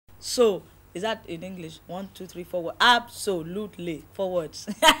So, is that in English? 1, 2, 3, 4 words. Absolutely. 4 words.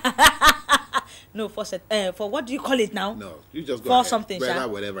 No, for what do you call it now? No, you just go for ahead. Something,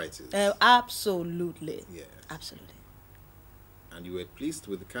 whatever it is. Absolutely. Yeah. Absolutely. And you were pleased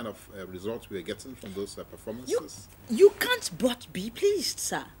with the kind of results we were getting from those performances? You can't but be pleased,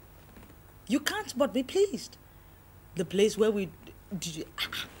 sir. You can't but be pleased. The place where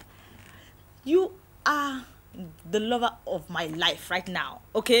you are the lover of my life right now.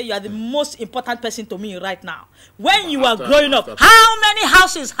 Okay, you are the most important person to me right now. When you were growing up, how many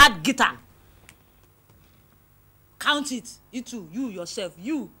houses had guitar? Count it. You too. You yourself.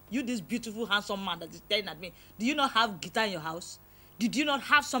 You this beautiful, handsome man that is staring at me. Do you not have guitar in your house? Did you not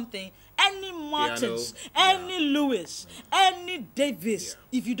have something? Any Martins, any Lewis, any Davies.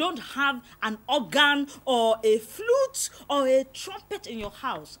 Yeah. If you don't have an organ or a flute or a trumpet in your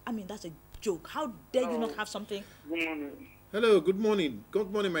house, I mean, that's a joke. How dare you not have something? Good morning. Hello, good morning.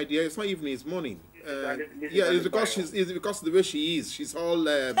 Good morning, my dear. It's not evening, it's morning. It's because of the way she is. She's all,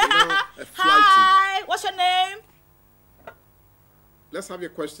 flighty. Hi, what's your name? Let's have your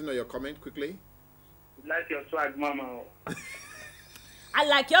question or your comment quickly. Like your swag, mama. I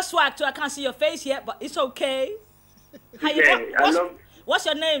like your swag too. I can't see your face yet, but it's okay. What's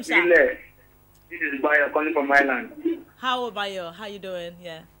your name, sir? This is Bayo calling from Ireland. How are you? How you doing?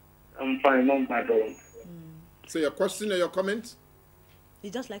 Yeah. I'm fine, not bad. So your question or your comment? He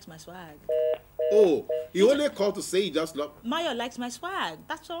just likes my swag. Oh, he only called to say he just loves. Mayo likes my swag.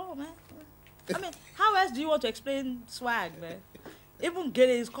 That's all, man. I mean, how else do you want to explain swag, man? Even Goethe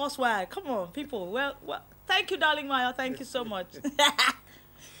is called swag. Come on, people. Well, thank you, darling Mayo. Thank you so much.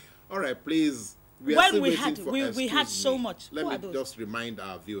 All right, please. We had so much. Let me just remind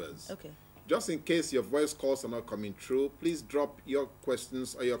our viewers. Okay. Just in case your voice calls are not coming through, please drop your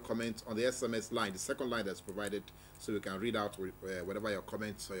questions or your comments on the SMS line, the second line that's provided, so we can read out whatever your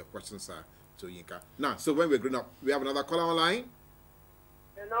comments or your questions are to Yinka. Now, so when we're growing up, we have another caller online.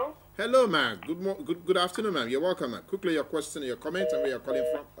 Hello? Hello, ma'am. Good afternoon, ma'am. You're welcome, ma'am. Quickly, your question, your comment, and where you're calling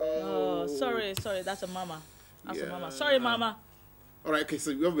from. Oh, sorry. That's a mama. That's a mama. Sorry, mama. All right, okay,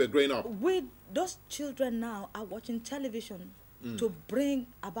 so when we're growing up. Those children now are watching television to bring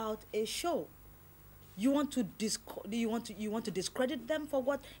about a show. You want to discredit them for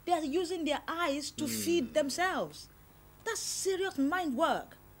what? They are using their eyes to feed themselves. That's serious mind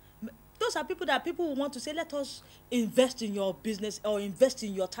work. Those are people who want to say, let us invest in your business or invest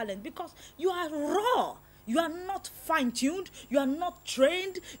in your talent, because you are raw. You are not fine-tuned. You are not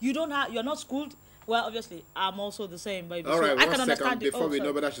trained. You're not schooled. Well, obviously, I'm also the same, baby. All right, so I can understand before we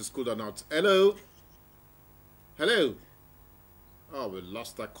know whether she's schooled or not. Hello? Hello? Oh, we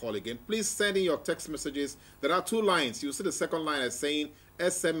lost that call again. Please send in your text messages. There are 2 lines. You see the second line as saying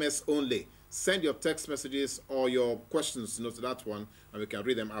SMS only. Send your text messages or your questions to that one, and we can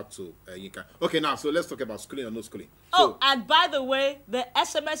read them out to Yinka. Okay, now, so let's talk about schooling or no schooling. Oh, and by the way, the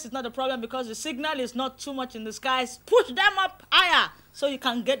SMS is not a problem because the signal is not too much in the skies. Push them up higher so you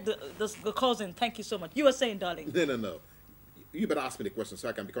can get the calls in. Thank you so much. You were saying, darling. No. You better ask me the question so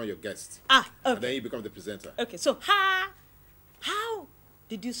I can become your guest. Okay. And then you become the presenter. Okay, so how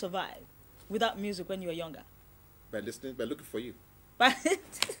did you survive without music when you were younger? By listening, by looking for you.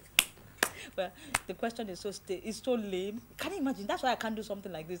 But the question is so lame. Can you imagine? That's why I can't do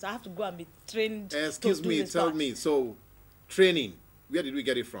something like this. I have to go and be trained. Excuse me, tell me. So, training, where did we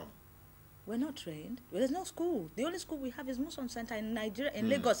get it from? We're not trained. Well, there's no school. The only school we have is Muslim Center in Nigeria, in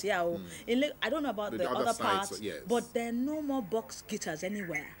Lagos. Yeah, I don't know about the other parts, yes. But there are no more box guitars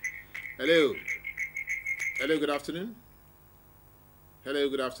anywhere. Hello. Hello, good afternoon. Hello,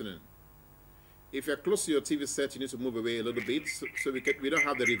 good afternoon. If you're close to your TV set, you need to move away a little bit so we don't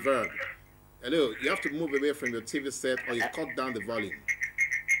have the reverb. Hello, you have to move away from your TV set or you cut down the volume.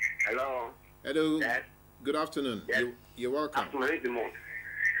 Hello. Hello. Yes. Good afternoon. Yes. You're welcome.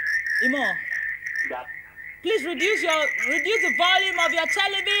 Imo, Yes. please reduce the volume of your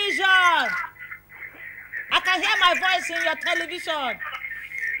television. I can hear my voice in your television.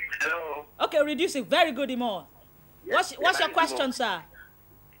 Hello. Okay, reduce it. Very good, Imo. Yes. What's your question, sir?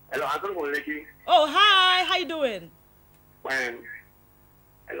 Hello, I'm from Adeleke. Oh, hi. How you doing? Fine.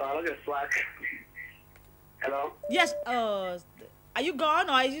 Hello, I love your swag. Hello? Yes. Are you gone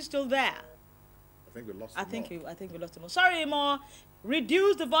or are you still there? I think we lost him. I think we lost him. Sorry, Imo.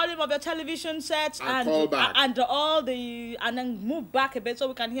 Reduce the volume of your television sets and call back. and then move back a bit so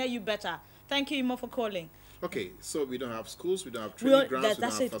we can hear you better. Thank you, Imo, for calling. Okay, so we don't have schools, we don't have training grounds, we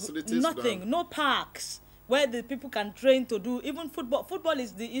don't have facilities. Nothing. No parks. where the people can train to do even football. Football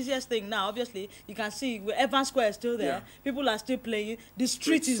is the easiest thing now. Obviously, you can see Evans Square is still there. People are still playing. The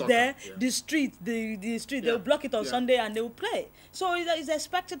street is soccer, there. The street, they'll block it on Sunday and they will play. So it's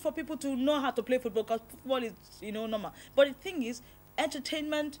expected for people to know how to play football, because football is, normal. But the thing is,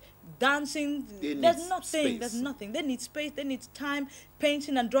 entertainment, dancing, there's nothing. They need space, they need time,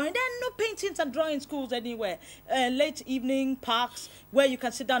 painting and drawing. There are no paintings and drawing schools anywhere. Late evening parks where you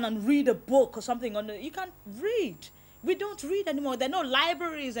can sit down and read a book or something. You can't read. We don't read anymore. There are no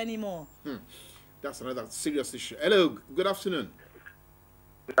libraries anymore. That's another serious issue. Hello, good afternoon.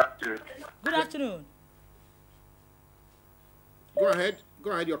 Good afternoon. Good afternoon. Go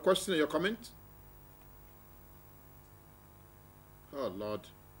ahead, your question or your comment. Oh, Lord.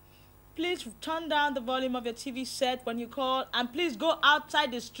 Please turn down the volume of your TV set when you call, and please go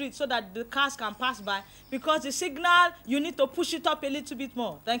outside the street so that the cars can pass by, because the signal, you need to push it up a little bit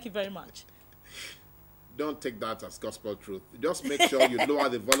more. Thank you very much. Don't take that as gospel truth. Just make sure you lower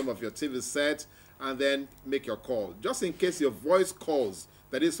the volume of your TV set and then make your call. Just in case your voice calls,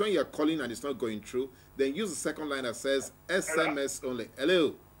 that is when you're calling and it's not going through, then use the second line that says SMS only.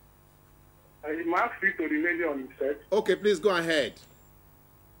 Hello. You must speak to the lady on the set. Okay, please go ahead.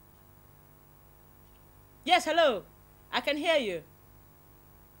 Yes, hello. I can hear you.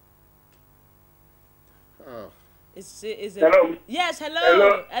 Oh. Hello. Yes,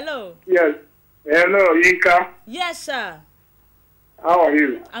 hello. Hello. Yes. Hello, Yinka. Yes, sir. How are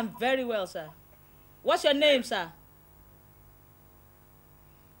you? I'm very well, sir. What's your name, sir?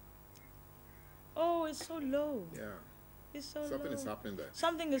 Oh, it's so low. Yeah. It's so Something low. is happening there.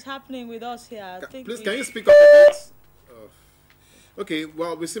 Something is happening with us here. Please, can you speak up a bit? Okay,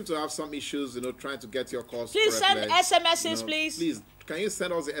 well, we seem to have some issues, trying to get your calls. Please send SMSs, please. Please, can you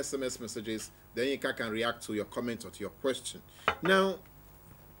send us the SMS messages? Then Yinka can react to your comment or to your question. Now,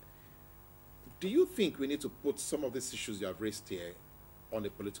 do you think we need to put some of these issues you have raised here on the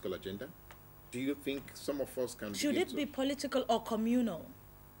political agenda? Do you think some of us can... Should it be political or communal?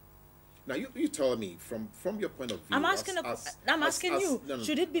 Now, you tell me, from your point of view... I'm asking you,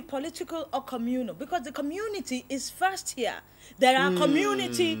 should it be political or communal? Because the community is first here. There are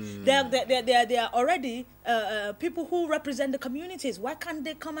community, there are already people who represent the communities. Why can't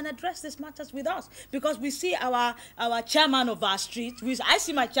they come and address these matters with us? Because we see our chairman of our street. I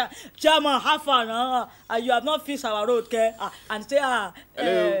see my chairman, how far, you have not fixed our road, okay? And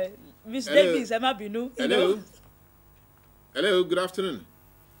say, Miss Davies, Emma Binu. Hello. Hello, good afternoon.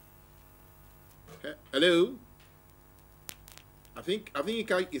 Hello. I think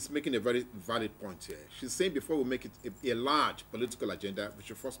Yinka is making a very valid point here. She's saying before we make it a large political agenda, we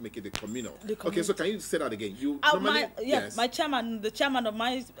should first make it the communal. Okay, so can you say that again? You normally, yes, my chairman, the chairman of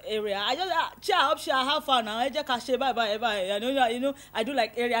my area. I just how far now? I just can say bye. I do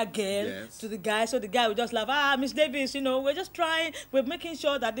like area girl to the guy, so the guy will just laugh. Miss Davis, we're just trying. We're making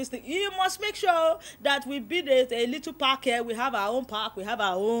sure that this thing. You must make sure that we build a little park here. We have our own park. We have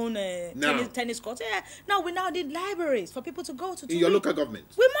our own tennis court. Yeah. Now we need libraries for people to go to. In your local government?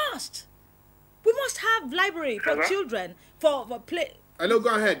 We must have library for children, for play. Hello,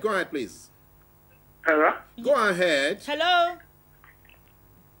 go ahead, please. Hello? Go ahead. Hello?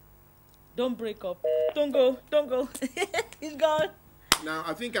 Don't break up. Don't go. He's gone. Now,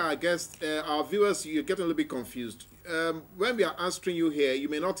 I think our guests, our viewers, you're getting a little bit confused. When we are answering you here, you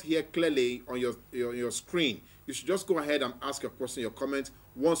may not hear clearly on your screen. You should just go ahead and ask your question, your comment,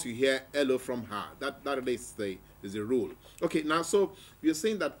 once you hear hello from her. That is the rule. Okay, now, so you're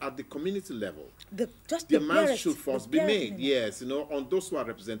saying that at the community level, the demand should first be made. Yes, on those who are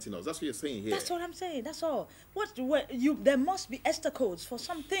representing us. That's what you're saying here. That's what I'm saying. That's all. There must be Esther codes for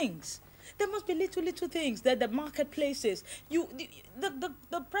some things. There must be little things that the marketplaces.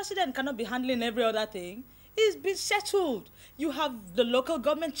 The president cannot be handling every other thing. It's been settled. You have the local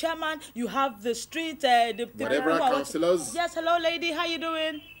government chairman. You have the street. Whatever councillors. Yes, hello, lady. How you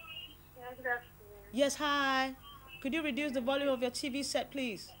doing? Yeah, good afternoon. Yes, hi. Could you reduce the volume of your TV set,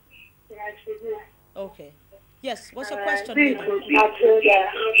 please? Yeah, I should do. Okay. Yes. What's your question?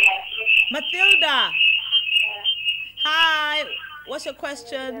 Matilda. Hi. What's your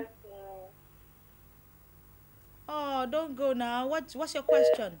question? Oh, don't go now. What's your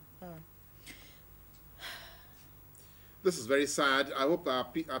question? This is very sad. I hope our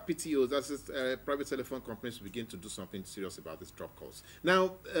PTOs, that's private telephone companies, begin to do something serious about these drop calls.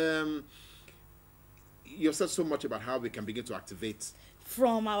 Now, you've said so much about how we can begin to activate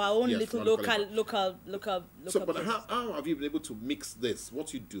from our own little local. So, but how have you been able to mix this?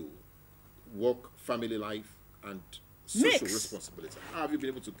 What you do, work, family life, and social responsibility. How have you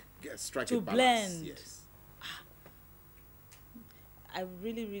been able to strike a balance? Blend. Yes.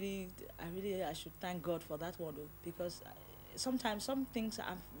 I should thank God for that one, though, because sometimes some things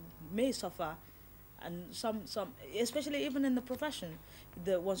may suffer, and some, especially even in the profession,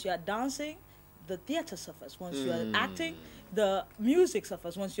 once you are dancing, the theater suffers. Once you are acting, the music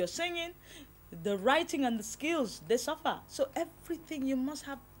suffers. Once you're singing, the writing and the skills, they suffer. So everything you must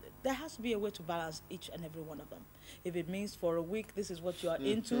have, there has to be a way to balance each and every one of them. If it means for a week, this is what you are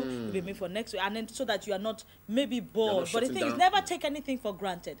into. If it means for next week, and then so that you are not maybe bored. But the thing is, never take anything for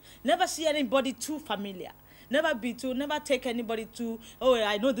granted. Never see anybody too familiar. Never take anybody too, oh,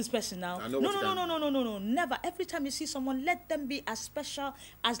 I know this person now. No. Never. Every time you see someone, let them be as special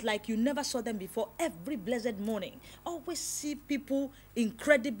as like you never saw them before. Every blessed morning. Always see people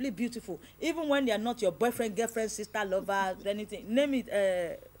incredibly beautiful. Even when they are not your boyfriend, girlfriend, sister, lover, anything. Name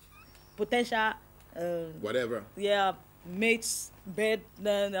it potential. Whatever. Yeah, mates, bed,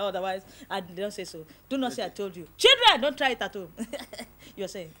 otherwise. I don't say so. Do not say I told you. Children, don't try it at home. You're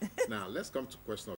saying. Now, let's come to question.